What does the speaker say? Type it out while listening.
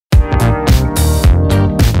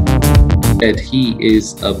said, he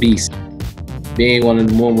is a beast. Being one of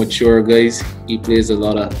the more mature guys, he plays a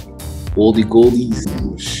lot of oldie goldies.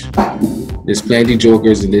 There's plenty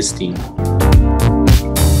jokers in this team.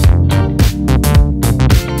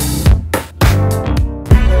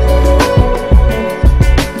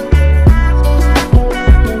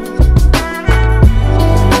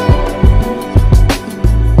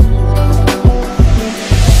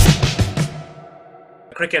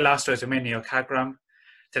 Cricket Last Words with me, Neel Khagram.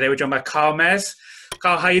 Today we're joined by Carl Mez.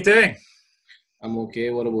 Carl, how you doing? I'm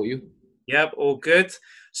okay. What about you? Yep, all good.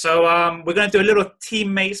 So we're going to do a little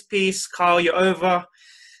teammates piece. Carl, you're over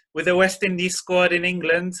with the West Indies squad in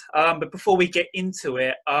England. But before we get into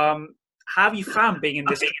it, how have you found being in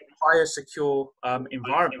this biosecure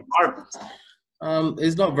environment?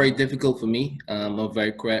 It's not very difficult for me. I'm a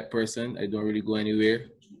very quiet person. I don't really go anywhere.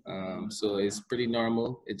 So it's pretty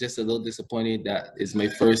normal. It's just a little disappointing that it's my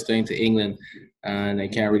first time to England and I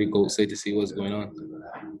can't really go outside to see what's going on.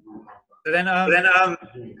 So then,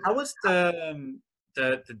 how was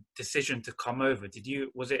the decision to come over?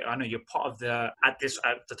 I know you're part of at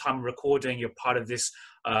the time of recording, you're part of this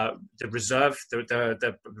the reserve,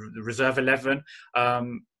 the reserve 11.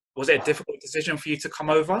 Was it a difficult decision for you to come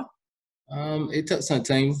over? It took some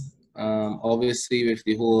time. Obviously with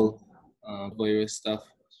the whole virus stuff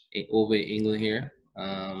over in England here,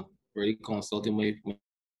 really consulting when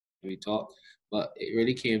we talked, but it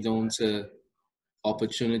really came down to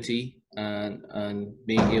opportunity and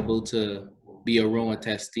being able to be around a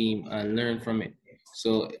test team and learn from it.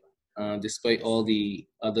 So despite all the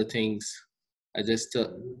other things, I just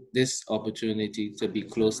took this opportunity to be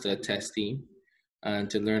close to a test team and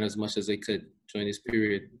to learn as much as I could during this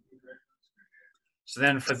period. So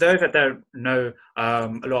then, for those that don't know a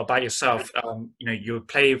lot about yourself, you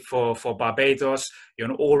play for Barbados. You're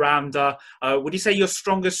an all-rounder. Would you say your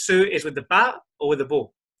strongest suit is with the bat or with the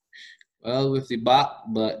ball? Well, with the bat,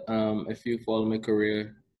 but if you follow my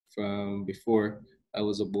career from before, I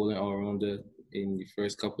was a bowling all-rounder in the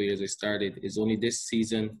first couple of years I started. It's only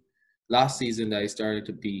last season, that I started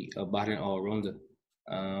to be a batting all-rounder.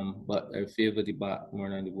 But I favor the bat more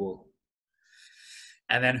than the ball.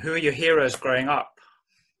 And then, who are your heroes growing up?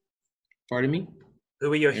 Pardon me? Who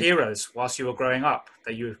were your heroes whilst you were growing up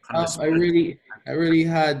that you kind of? I really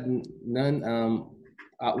had none.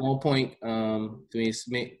 At one point, Dwayne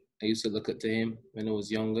Smith, I used to look up to him when I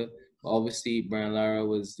was younger. But obviously, Brian Lara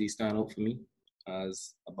was the standout for me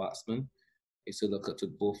as a batsman. I used to look up to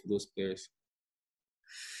both of those players.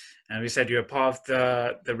 And we said you're part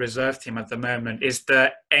of the reserve team at the moment. Is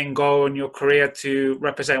the end goal in your career to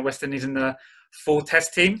represent West Indies in the full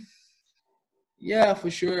test team? Yeah, for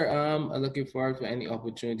sure. I'm looking forward to any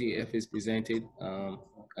opportunity if it's presented.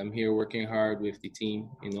 I'm here working hard with the team.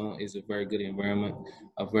 It's a very good environment,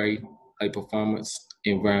 a very high performance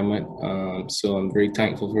environment. So I'm very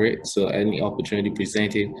thankful for it. So any opportunity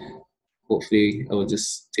presented, hopefully I will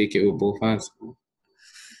just take it with both hands.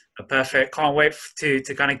 Perfect. Can't wait to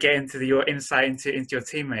kind of get into your insight into your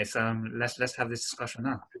teammates. Let's have this discussion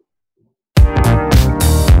now.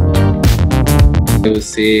 I would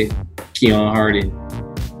say Keon Harding.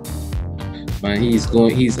 Man, he's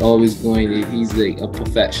always going. He's like a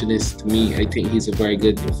perfectionist to me. I think he's a very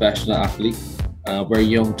good professional athlete. Very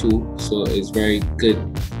young too, so it's very good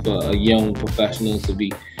for a young professional to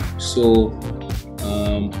be so.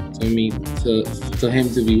 To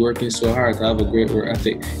him to be working so hard, to have a great work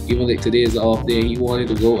ethic. Even like today is the off day, he wanted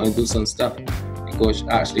to go and do some stuff. The coach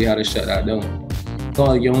actually had to shut that down. A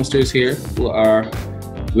lot of youngsters here who are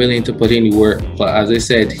willing to put in the work, but as I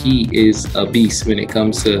said, he is a beast when it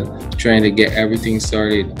comes to trying to get everything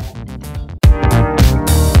started.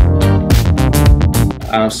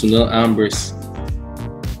 Sunil Ambers,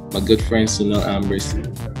 my good friend Sunil Ambers.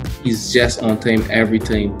 He's just on time every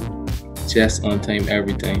time. Just on time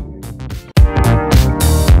every time.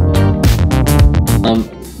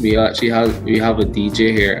 We have a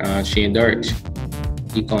DJ here, Shane Darich.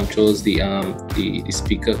 He controls the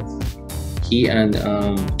speaker. He and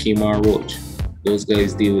Kimar Roach, those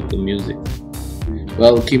guys deal with the music.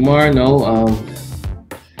 Well, Kimar now,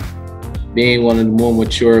 being one of the more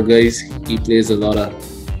mature guys, he plays a lot of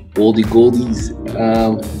oldie goldies.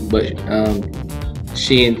 But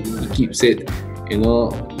Shane, he keeps it,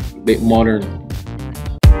 a bit modern.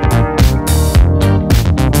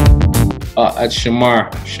 At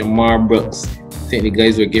Shamar Brooks, I think the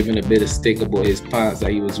guys were giving a bit of stick about his pants that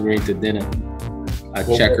he was wearing to dinner.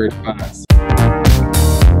 Checkered pants.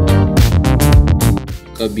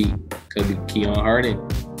 Could be Keon Harding.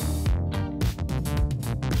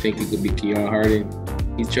 I think it could be Keon Harding.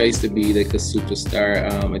 He tries to be like a superstar.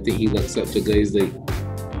 I think he looks up to guys like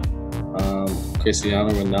Cristiano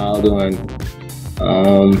Ronaldo and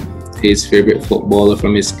his favorite footballer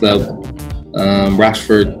from his club,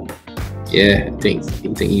 Rashford. Yeah, I think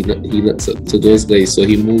he looks up to those guys, so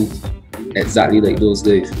he moved exactly like those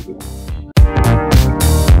guys.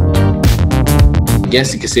 I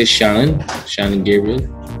guess you could say Shannon Gabriel.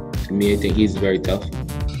 To me, I think he's very tough.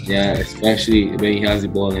 Yeah, especially when he has the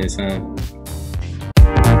ball in his hand.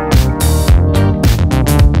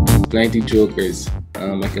 Plenty jokers.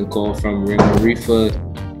 I can call from Raymond Reefer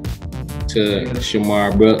to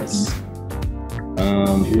Shamar Brooks,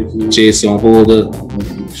 Jason Holder.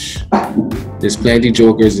 There's plenty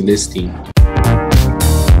jokers in this team. I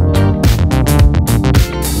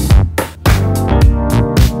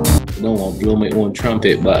don't want to blow my own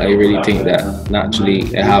trumpet, but I really think that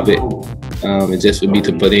naturally I have it. It just would be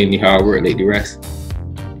to put in the hard work like the rest.